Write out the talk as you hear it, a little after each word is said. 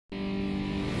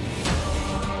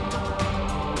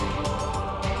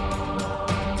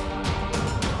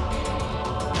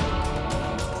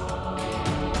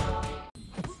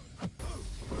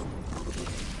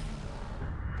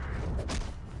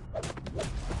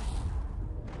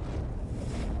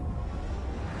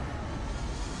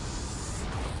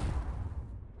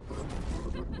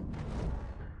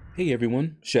Hey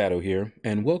everyone, Shaedow here,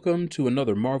 and welcome to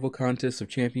another Marvel Contest of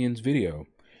Champions video.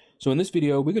 So in this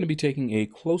video, we're going to be taking a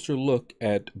closer look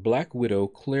at Black Widow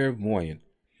Clairvoyant.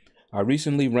 I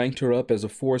recently ranked her up as a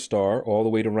 4-star, all the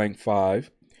way to rank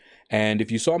 5. And if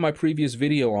you saw my previous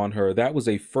video on her, that was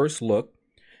a first look.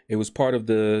 It was part of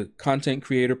the content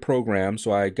creator program,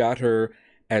 so I got her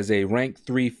as a rank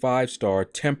 3 5-star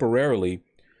temporarily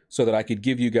so that I could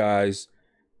give you guys,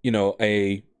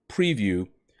 a preview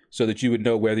so that you would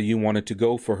know whether you wanted to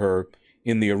go for her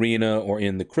in the arena or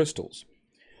in the crystals.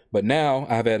 But now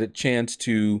I've had a chance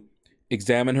to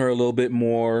examine her a little bit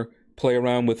more, play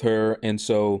around with her, and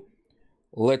so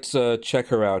let's check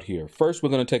her out here. First, we're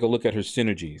going to take a look at her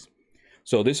synergies.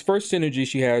 So this first synergy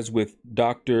she has with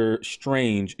Doctor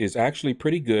Strange is actually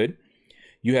pretty good.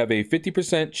 You have a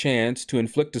 50% chance to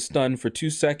inflict a stun for 2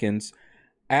 seconds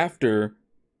after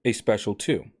a special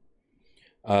 2.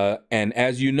 And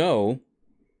as you know,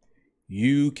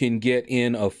 you can get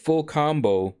in a full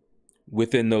combo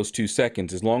within those 2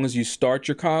 seconds. As long as you start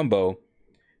your combo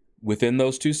within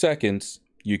those 2 seconds,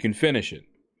 you can finish it.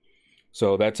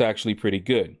 So that's actually pretty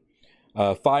good.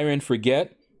 Fire and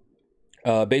Forget.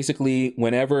 Basically,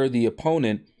 whenever the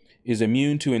opponent is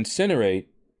immune to Incinerate,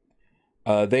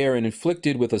 they are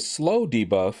inflicted with a slow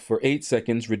debuff for 8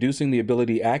 seconds, reducing the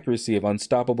ability accuracy of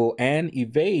Unstoppable and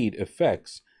Evade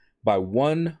effects by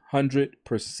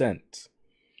 100%.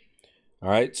 All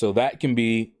right, so that can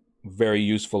be very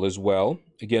useful as well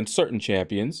against certain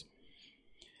champions.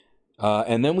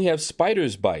 And then we have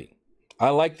Spider's Bite. I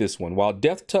like this one. While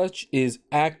Death Touch is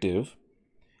active,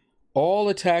 all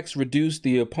attacks reduce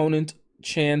the opponent's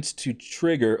chance to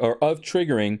trigger or of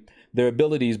triggering their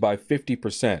abilities by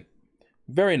 50%.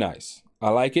 Very nice. I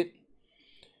like it.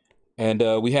 And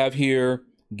we have here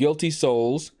Guilty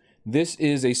Souls. This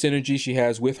is a synergy she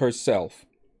has with herself.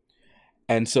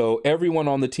 And so everyone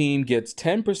on the team gets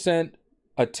 10%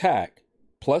 attack,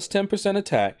 plus 10%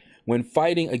 attack, when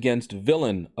fighting against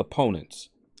villain opponents.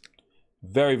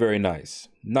 Very, very nice.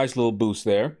 Nice little boost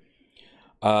there.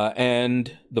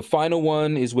 And the final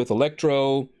one is with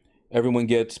Electro. Everyone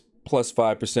gets plus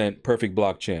 5% perfect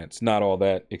block chance. Not all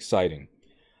that exciting.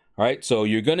 All right, so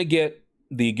you're going to get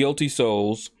the Guilty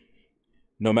Souls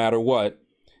no matter what.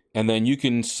 And then you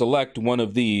can select one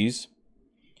of these.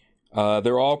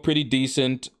 They're all pretty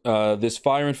decent. This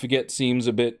Fire and Forget seems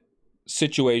a bit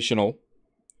situational.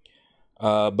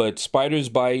 But Spider's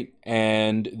Bite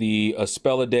and the A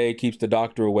Spell a Day keeps the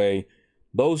doctor away.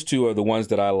 Those two are the ones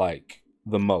that I like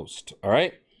the most. All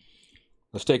right?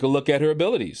 Let's take a look at her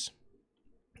abilities.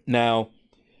 Now,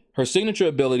 her signature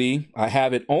ability, I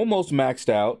have it almost maxed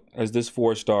out as this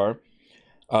 4-star.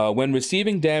 When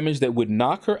receiving damage that would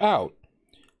knock her out,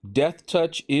 Death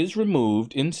Touch is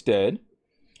removed instead.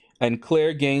 And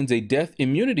Claire gains a death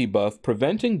immunity buff,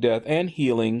 preventing death and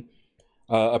healing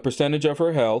a percentage of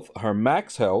her health, her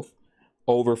max health,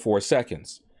 over 4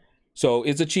 seconds. So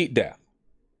it's a cheat death.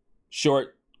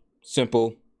 Short,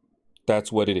 simple,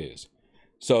 that's what it is.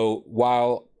 So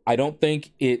while I don't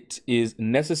think it is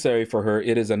necessary for her,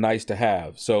 it is a nice to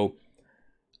have. So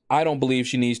I don't believe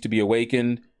she needs to be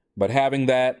awakened, but having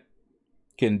that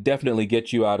can definitely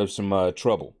get you out of some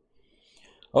trouble.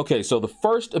 Okay, so the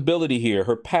first ability here,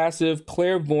 her passive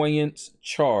Clairvoyance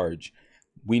Charge.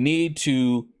 We need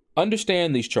to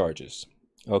understand these charges,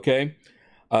 okay?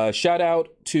 Shout out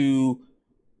to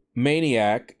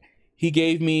Maniac. He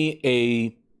gave me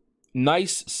a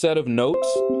nice set of notes.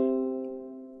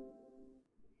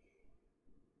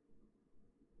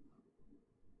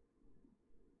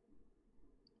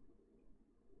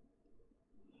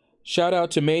 Shout out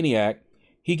to Maniac.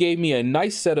 He gave me a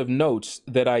nice set of notes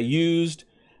that I used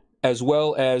as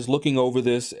well as looking over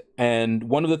this, and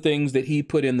one of the things that he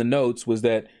put in the notes was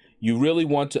that you really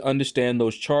want to understand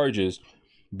those charges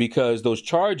because those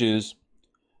charges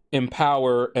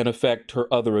empower and affect her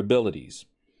other abilities.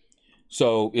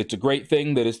 So it's a great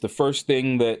thing that it's the first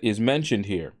thing that is mentioned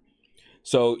here.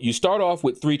 So you start off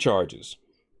with 3 charges.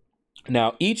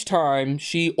 Now, each time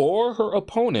she or her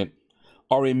opponent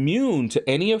are immune to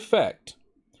any effect,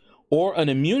 or an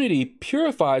immunity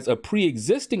purifies a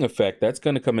pre-existing effect, that's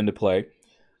going to come into play,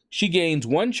 she gains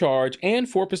 1 charge and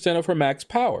 4% of her max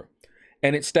power,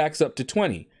 and it stacks up to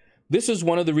 20. This is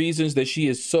one of the reasons that she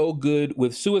is so good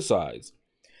with suicides,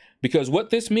 because what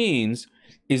this means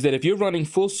is that if you're running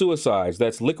full suicides,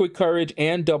 that's Liquid Courage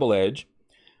and Double Edge,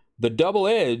 the Double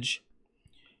Edge,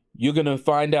 you're going to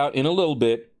find out in a little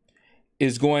bit,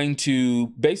 is going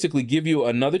to basically give you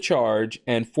another charge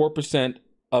and 4%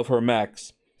 of her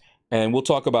max. And we'll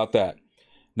talk about that.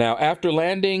 Now, after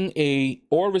landing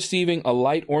or receiving a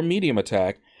light or medium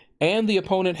attack, and the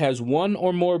opponent has 1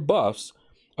 or more buffs,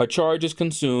 a charge is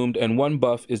consumed and one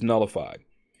buff is nullified.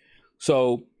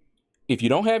 So if you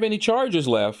don't have any charges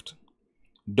left,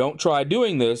 don't try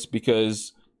doing this,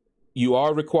 because you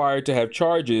are required to have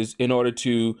charges in order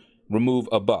to remove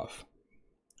a buff.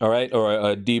 All right, or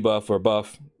a debuff or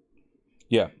buff.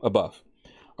 Yeah, a buff.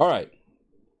 All right.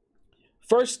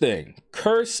 First thing,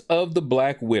 Curse of the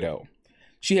Black Widow.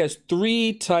 She has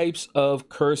 3 types of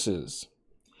curses,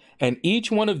 and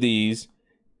each one of these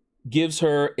gives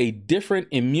her a different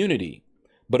immunity,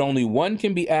 but only one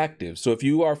can be active. So if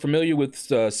you are familiar with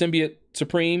Symbiote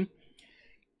Supreme,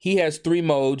 he has 3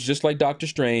 modes, just like Doctor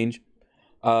Strange,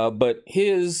 but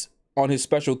on his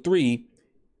special 3,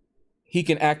 he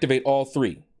can activate all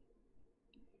 3,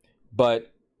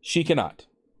 but she cannot.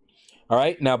 All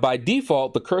right, now by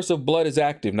default, the Curse of Blood is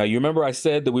active. Now you remember I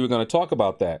said that we were going to talk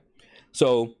about that.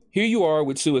 So here you are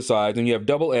with Suicides, and you have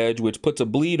Double Edge, which puts a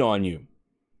bleed on you.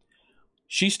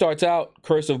 She starts out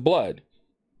Curse of Blood.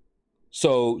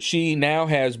 So she now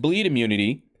has bleed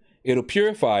immunity. It'll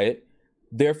purify it.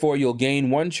 Therefore, you'll gain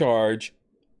 1 charge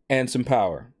and some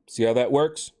power. See how that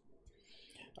works?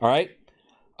 All right.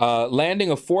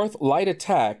 Landing a 4th light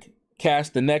attack,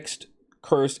 cast the next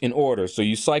curse in order. So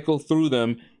you cycle through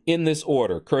them in this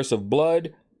order. Curse of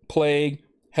Blood, Plague,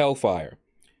 Hellfire.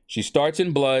 She starts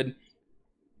in Blood,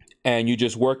 and you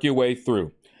just work your way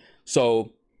through.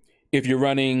 So if you're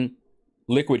running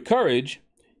Liquid Courage,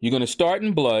 you're going to start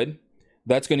in Blood.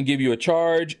 That's going to give you a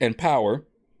charge and power.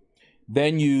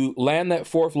 Then you land that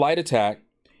 4th light attack.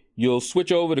 You'll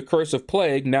switch over to Curse of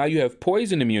Plague. Now you have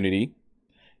poison immunity.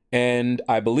 And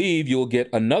I believe you'll get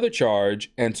another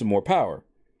charge and some more power.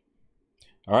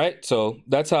 All right, so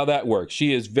that's how that works.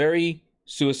 She is very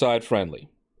suicide friendly.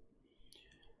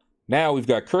 Now we've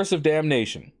got Curse of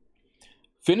Damnation.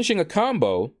 Finishing a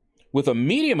combo with a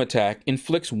medium attack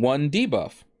inflicts 1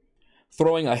 debuff.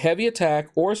 Throwing a heavy attack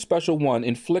or special 1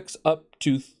 inflicts up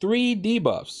to 3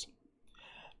 debuffs.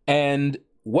 And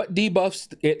what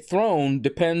debuffs it thrown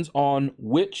depends on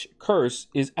which curse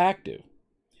is active.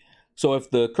 So if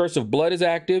the Curse of Blood is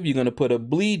active, you're going to put a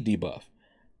bleed debuff.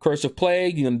 Curse of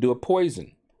Plague, you're going to do a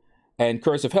poison. And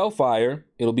Curse of Hellfire,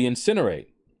 it'll be incinerate.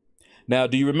 Now,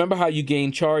 do you remember how you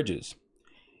gain charges?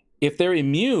 If they're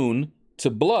immune to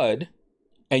blood,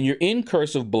 and you're in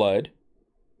Curse of Blood,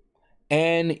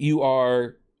 and you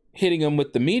are hitting them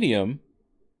with the medium,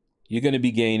 you're going to be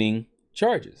gaining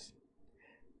charges.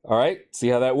 All right, see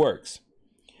how that works.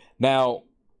 Now,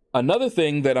 another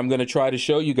thing that I'm going to try to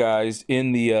show you guys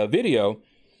in the video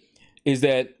is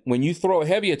that when you throw a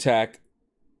heavy attack,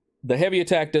 the heavy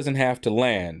attack doesn't have to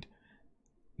land.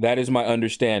 That is my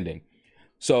understanding.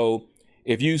 So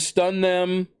if you stun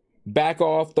them, back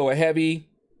off, throw a heavy,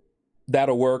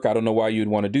 that'll work. I don't know why you'd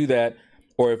want to do that.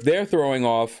 Or if they're throwing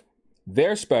off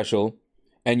their special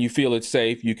and you feel it's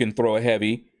safe, you can throw a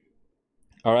heavy.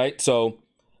 All right, so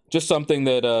just something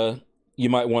that you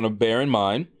might want to bear in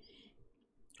mind.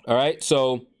 All right,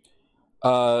 so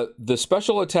the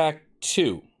special attack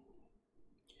 2.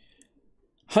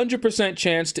 100%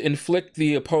 chance to inflict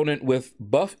the opponent with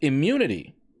buff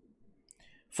immunity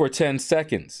for 10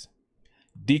 seconds,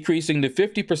 decreasing to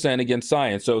 50% against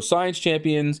science. So science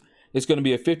champions, it's going to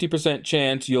be a 50%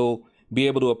 chance you'll be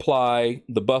able to apply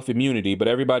the buff immunity, but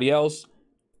everybody else,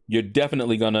 you're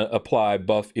definitely going to apply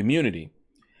buff immunity,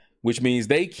 which means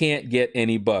they can't get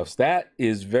any buffs. That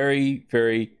is very,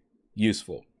 very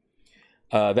useful.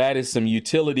 That is some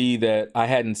utility that I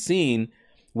hadn't seen,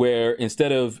 where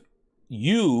instead of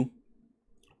you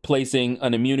placing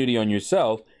an immunity on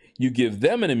yourself, you give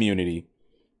them an immunity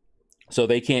so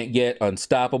they can't get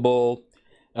unstoppable.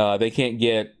 They can't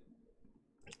get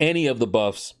any of the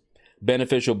buffs,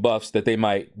 beneficial buffs that they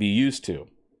might be used to.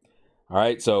 All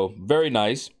right, so very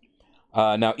nice.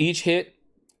 Now each hit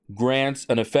grants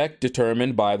an effect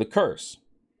determined by the curse.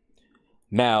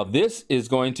 Now this is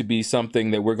going to be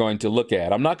something that we're going to look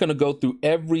at. I'm not going to go through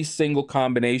every single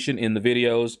combination in the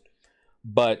videos,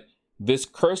 but this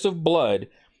Curse of Blood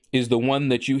is the one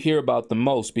that you hear about the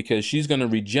most, because she's going to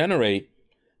regenerate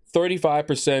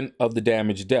 35% of the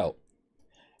damage dealt.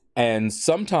 And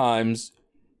sometimes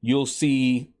you'll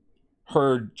see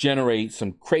her generate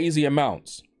some crazy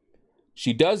amounts.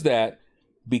 She does that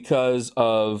because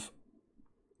of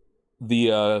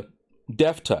the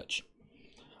Death Touch.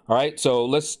 All right, so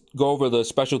let's go over the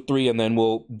special 3 and then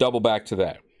we'll double back to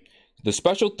that. The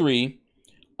special 3,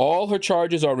 all her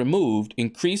charges are removed,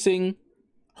 increasing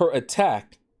her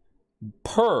attack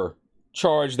per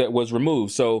charge that was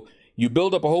removed. So you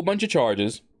build up a whole bunch of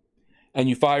charges and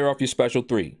you fire off your special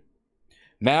 3.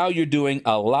 Now you're doing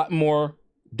a lot more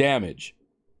damage.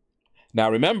 Now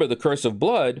remember, the Curse of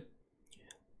Blood,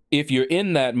 if you're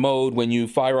in that mode when you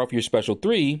fire off your special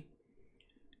 3,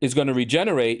 is going to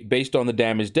regenerate based on the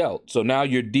damage dealt. So now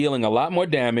you're dealing a lot more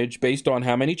damage based on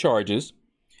how many charges.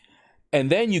 And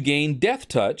then you gain Death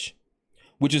Touch,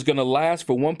 which is going to last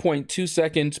for 1.2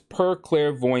 seconds per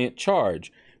clairvoyant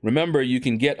charge. Remember, you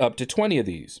can get up to 20 of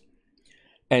these.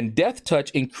 And Death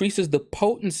Touch increases the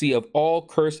potency of all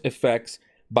curse effects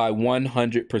by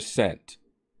 100%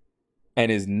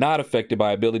 and is not affected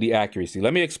by ability accuracy.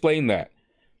 Let me explain that.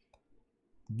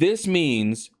 This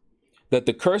means that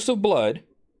the Curse of Blood,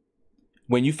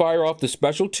 when you fire off the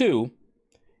special 2,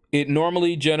 it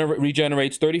normally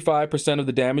regenerates 35% of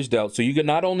the damage dealt. So you're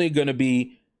not only going to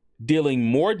be dealing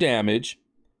more damage,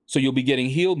 so you'll be getting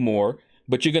healed more,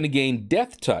 but you're going to gain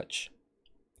Death Touch.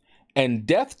 And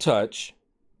Death Touch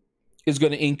is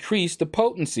going to increase the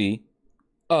potency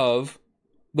of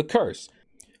the curse.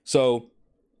 So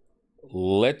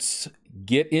let's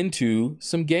get into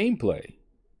some gameplay.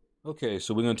 Okay,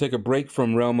 so we're going to take a break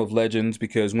from Realm of Legends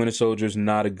because Winter Soldier's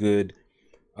not a good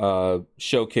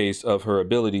showcase of her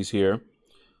abilities here.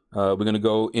 We're going to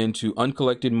go into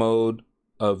uncollected mode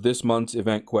of this month's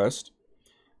event quest.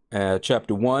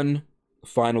 Chapter 1,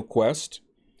 final quest.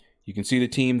 You can see the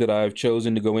team that I've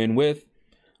chosen to go in with.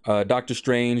 Doctor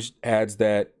Strange adds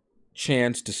that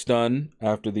chance to stun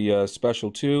after the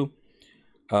special 2.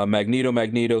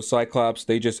 Magneto, Cyclops,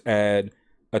 they just add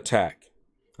attack.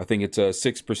 I think it's a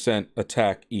 6%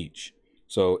 attack each.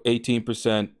 So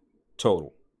 18%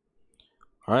 total.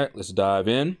 All right, let's dive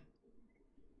in.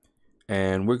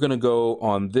 And we're going to go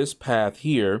on this path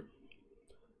here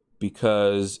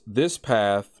because this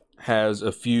path has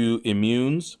a few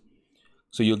immunes.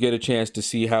 So you'll get a chance to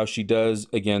see how she does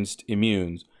against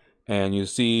immunes. And you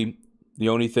see the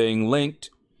only thing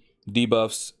linked,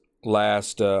 debuffs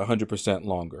last 100%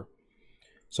 longer.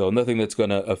 So nothing that's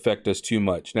going to affect us too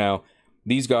much. Now,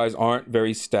 these guys aren't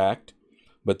very stacked,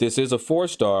 but this is a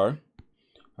 4-star.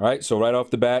 All right, so right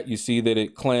off the bat, you see that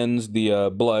it cleansed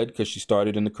the blood because she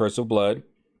started in the Curse of Blood.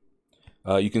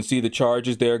 You can see the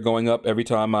charges there going up every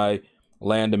time I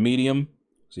land a medium.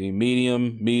 See,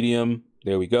 medium,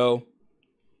 there we go.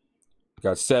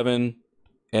 Got 7,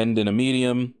 end in a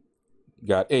medium,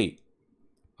 got 8.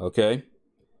 Okay,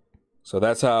 so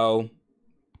that's how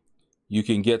you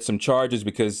can get some charges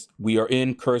because we are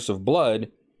in Curse of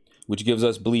Blood, which gives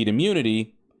us bleed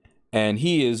immunity, and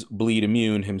he is bleed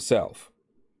immune himself.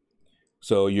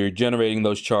 So you're generating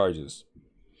those charges.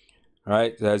 All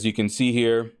right, as you can see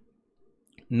here,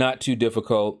 not too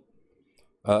difficult.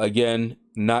 Again,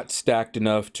 not stacked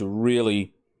enough to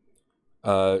really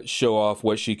show off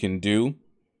what she can do,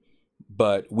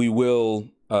 but we will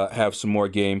have some more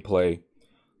gameplay.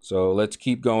 So let's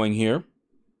keep going here.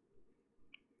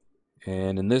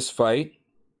 And in this fight,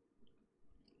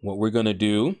 what we're going to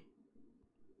do,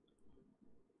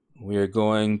 we're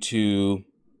going to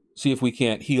see if we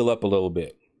can't heal up a little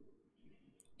bit.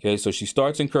 Okay, so she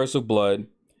starts in Curse of Blood.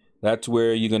 That's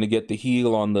where you're going to get the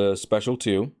heal on the special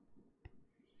 2.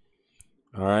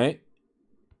 All right.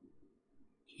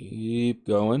 Keep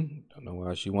going. Don't know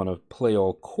why she want to play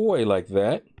all coy like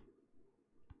that.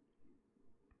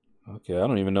 Okay, I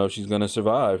don't even know if she's going to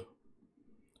survive.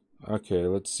 Okay,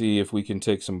 let's see if we can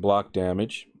take some block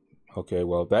damage. Okay,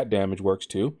 well, that damage works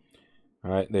too.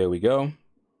 All right, there we go.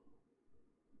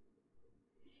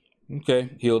 Okay,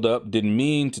 healed up. Didn't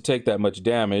mean to take that much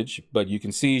damage, but you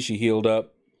can see she healed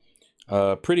up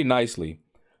pretty nicely.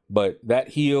 But that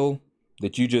heal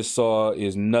that you just saw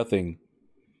is nothing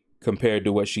compared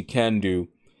to what she can do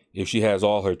if she has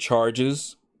all her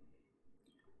charges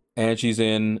and she's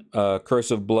in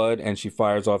Curse of Blood and she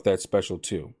fires off that special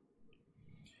 2.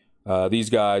 These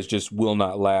guys just will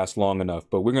not last long enough.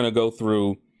 But we're going to go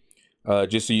through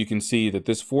just so you can see that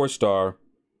this 4-star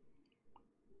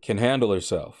can handle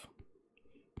herself.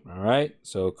 All right,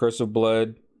 so Curse of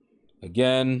Blood,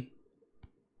 again,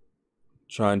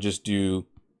 try and just do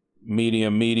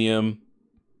medium,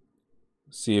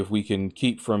 see if we can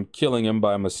keep from killing him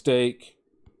by mistake.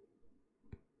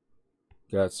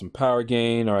 Got some power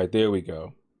gain. All right, there we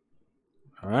go.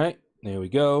 All right, there we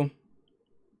go.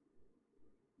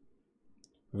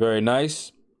 Very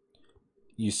nice.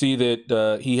 You see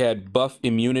that he had buff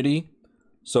immunity,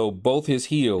 so both his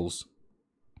heals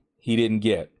he didn't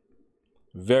get.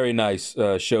 Very nice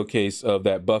showcase of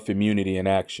that buff immunity in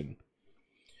action.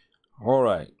 All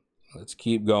right, let's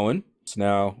keep going. So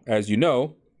now, as you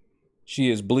know, she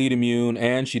is bleed immune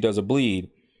and she does a bleed.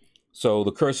 So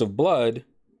the Curse of Blood,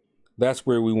 that's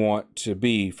where we want to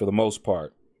be for the most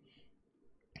part.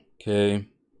 Okay.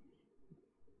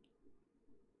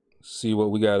 See what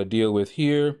we got to deal with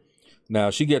here.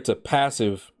 Now, she gets a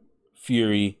passive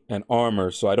fury and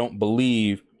armor, so I don't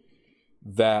believe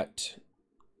that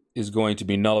is going to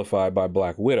be nullified by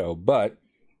Black Widow, but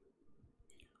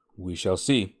we shall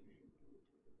see.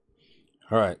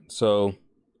 All right, so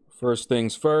first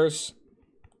things first,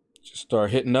 just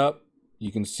start hitting up.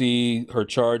 You can see her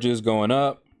charges going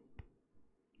up.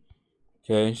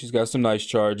 Okay, she's got some nice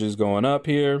charges going up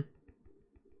here.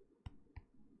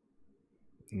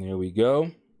 And there we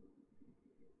go.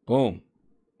 Boom.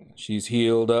 She's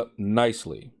healed up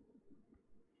nicely.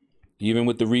 Even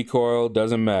with the recoil,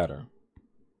 doesn't matter.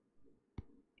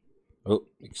 Oh,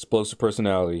 explosive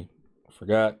personality.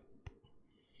 Forgot.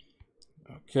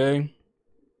 Okay.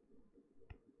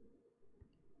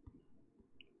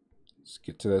 Let's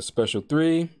get to that special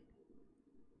 3.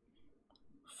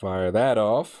 Fire that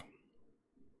off.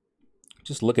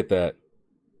 Just look at that.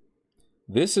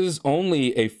 This is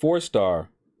only a 4-star,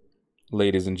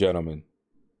 ladies and gentlemen.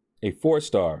 A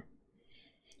 4-star.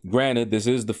 Granted, this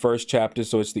is the first chapter,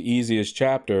 so it's the easiest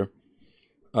chapter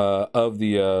of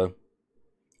the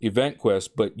event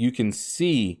quest, but you can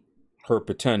see her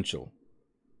potential.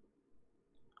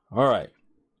 All right,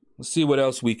 let's see what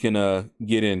else we can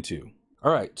get into.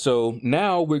 All right, so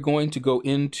now we're going to go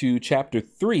into chapter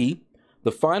 3,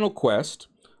 the final quest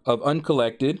of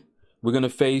Uncollected. We're going to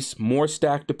face more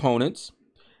stacked opponents,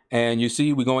 and you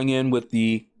see we're going in with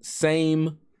the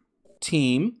same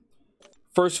team.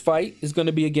 First fight is going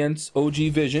to be against OG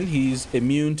Vision. He's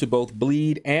immune to both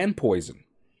bleed and poison.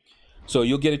 So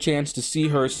you'll get a chance to see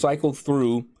her cycle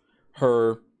through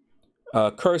her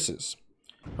curses.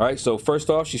 All right, so first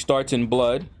off, she starts in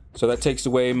blood. So that takes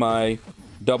away my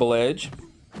double edge.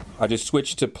 I just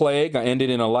switched to plague. I ended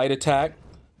in a light attack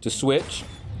to switch.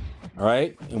 All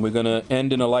right, and we're going to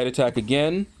end in a light attack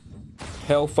again.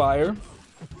 Hellfire.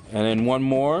 And then one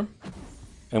more.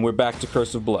 And we're back to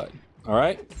Curse of Blood. All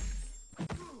right.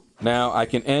 Now I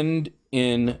can end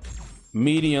in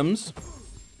mediums.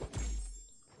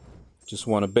 Just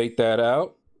want to bait that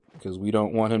out because we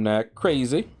don't want him to act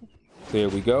crazy. There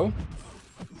we go.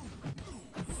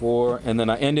 4, and then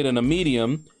I ended in a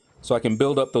medium so I can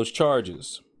build up those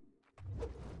charges.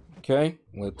 Okay,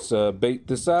 let's bait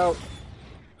this out.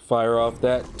 Fire off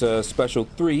that special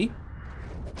 3.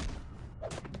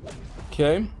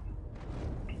 Okay.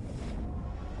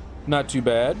 Not too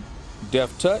bad.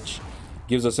 Death Touch.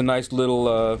 Gives us a nice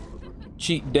little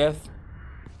cheat death.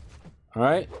 All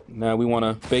right, now we want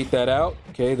to bait that out.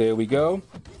 Okay, there we go.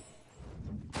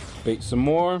 Bait some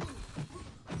more.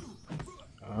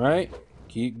 All right,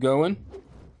 keep going.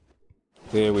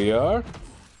 There we are.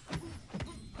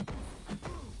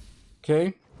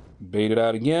 Okay, bait it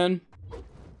out again.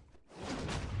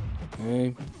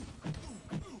 Okay.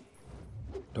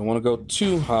 Don't want to go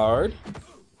too hard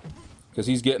because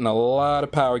he's getting a lot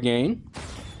of power gain.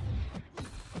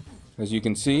 As you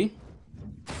can see.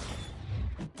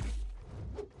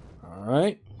 All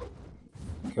right.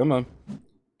 Come on.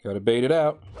 Gotta bait it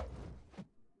out.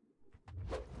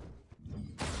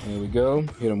 There we go.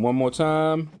 Hit him one more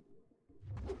time.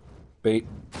 Bait.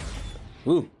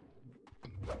 Ooh.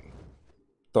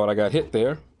 Thought I got hit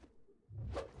there.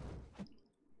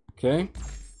 Okay.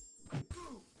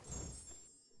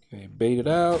 Okay, bait it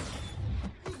out.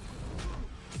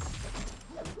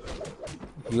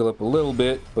 Heal up a little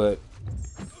bit, but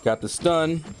got the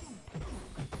stun.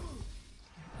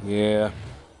 Yeah. Here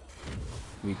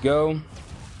we go.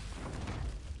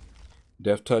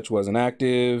 Death Touch wasn't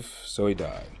active, so he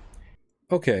died.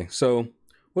 Okay, so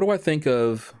what do I think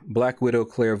of Black Widow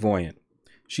Clairvoyant?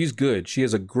 She's good. She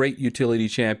is a great utility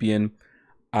champion.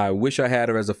 I wish I had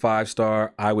her as a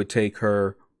 5-star. I would take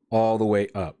her all the way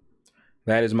up.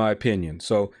 That is my opinion.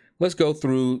 So let's go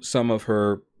through some of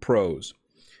her pros.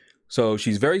 So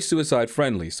she's very suicide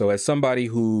friendly. So as somebody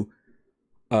who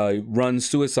runs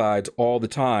suicides all the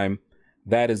time,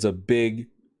 that is a big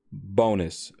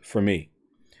bonus for me.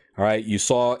 All right, you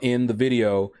saw in the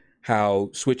video how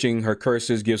switching her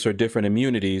curses gives her different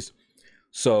immunities.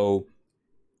 So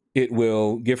it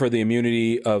will give her the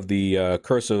immunity of the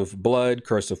Curse of Blood,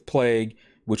 Curse of Plague,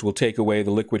 which will take away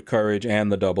the Liquid Courage and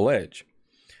the Double Edge.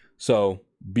 So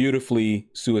beautifully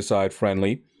suicide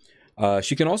friendly.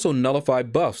 She can also nullify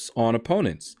buffs on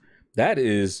opponents. That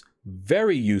is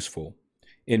very useful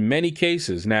in many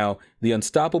cases. Now, the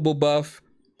Unstoppable buff,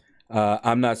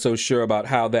 I'm not so sure about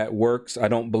how that works. I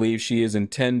don't believe she is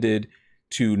intended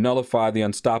to nullify the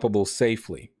Unstoppable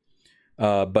safely.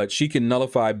 But she can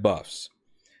nullify buffs.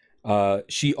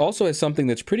 She also has something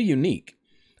that's pretty unique.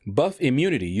 Buff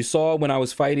immunity. You saw when I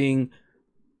was fighting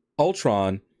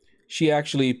Ultron, she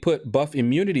actually put buff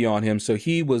immunity on him, so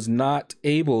he was not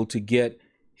able to get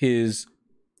his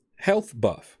health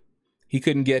buff. He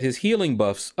couldn't get his healing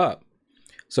buffs up.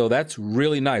 So that's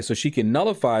really nice. So she can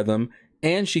nullify them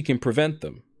and she can prevent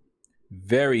them.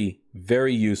 Very,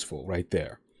 very useful right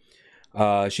there.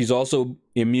 She's also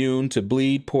immune to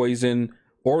bleed, poison,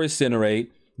 or incinerate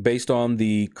based on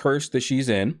the curse that she's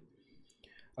in.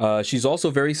 She's also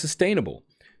very sustainable.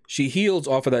 She heals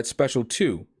off of that special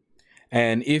too.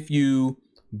 And if you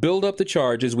build up the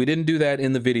charges, we didn't do that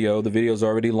in the video's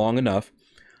already long enough.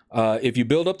 If you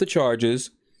build up the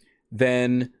charges,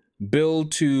 then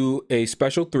build to a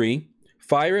special 3,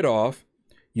 fire it off.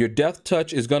 Your death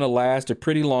touch is going to last a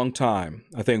pretty long time.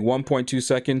 I think 1.2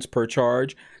 seconds per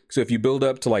charge. So if you build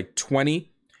up to like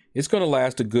 20, it's going to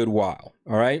last a good while.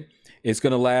 All right. It's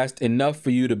going to last enough for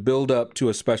you to build up to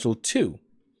a special 2.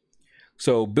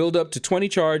 So build up to 20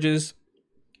 charges,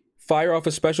 fire off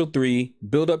a special 3,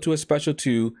 build up to a special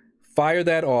 2, fire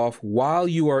that off while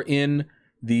you are in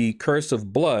the Curse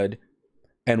of Blood,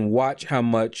 and watch how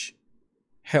much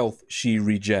health she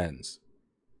regens.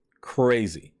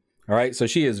 Crazy. All right, so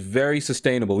she is very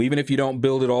sustainable. Even if you don't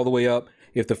build it all the way up,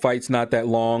 if the fight's not that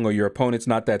long or your opponent's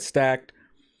not that stacked,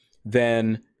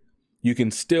 then you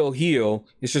can still heal.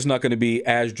 It's just not going to be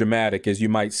as dramatic as you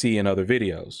might see in other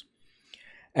videos.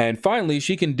 And finally,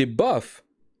 she can debuff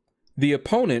the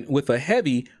opponent with a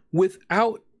heavy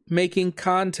without making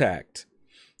contact.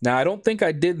 Now, I don't think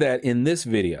I did that in this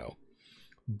video,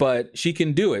 but she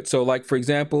can do it. So like, for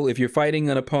example, if you're fighting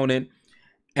an opponent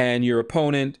and your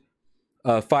opponent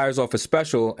fires off a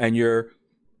special and you're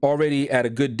already at a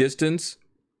good distance,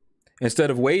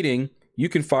 instead of waiting, you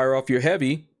can fire off your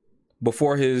heavy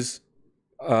before his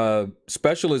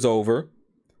special is over,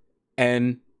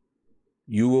 and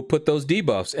you will put those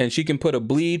debuffs. And she can put a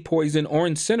bleed, poison, or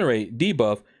incinerate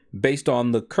debuff based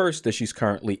on the curse that she's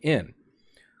currently in.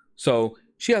 So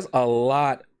she has a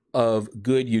lot of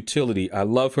good utility. I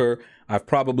love her. I've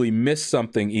probably missed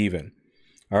something even.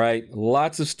 All right,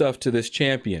 lots of stuff to this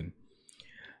champion.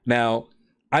 Now,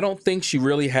 I don't think she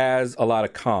really has a lot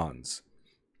of cons.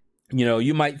 You know,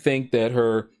 you might think that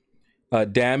her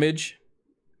damage,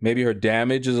 maybe her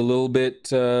damage is a little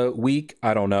bit weak.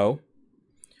 I don't know.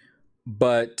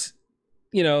 But,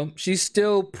 you know, she's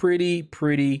still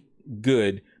pretty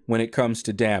good when it comes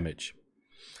to damage.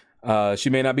 She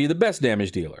may not be the best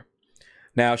damage dealer.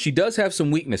 Now, she does have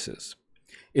some weaknesses.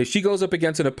 If she goes up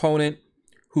against an opponent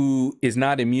who is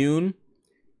not immune,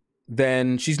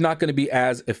 then she's not going to be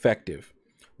as effective,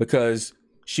 because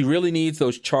she really needs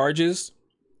those charges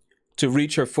to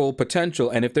reach her full potential.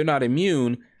 And if they're not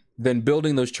immune, then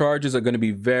building those charges are going to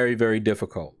be very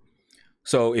difficult.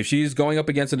 So if she's going up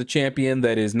against a champion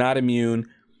that is not immune,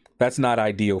 that's not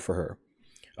ideal for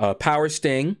her. Power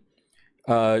Sting,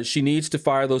 she needs to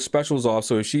fire those specials off.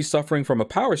 So if she's suffering from a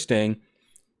Power Sting,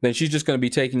 then she's just going to be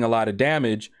taking a lot of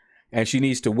damage, and she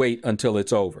needs to wait until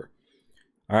it's over.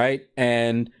 All right.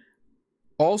 And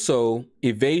also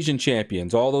evasion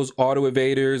champions, all those auto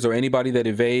evaders or anybody that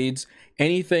evades,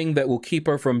 anything that will keep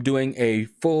her from doing a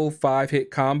full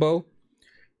 5-hit combo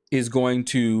is going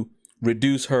to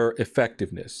reduce her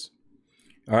effectiveness.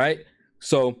 All right.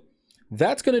 So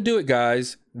that's going to do it,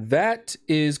 guys. That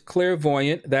is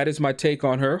Clairvoyant. That is my take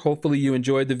on her. Hopefully you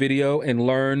enjoyed the video and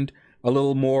learned a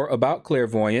little more about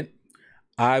Clairvoyant.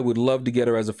 I would love to get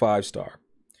her as a 5-star.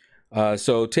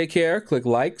 So take care, click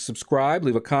like, subscribe,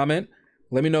 leave a comment.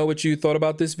 Let me know what you thought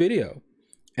about this video.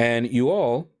 And you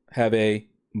all have a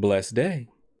blessed day.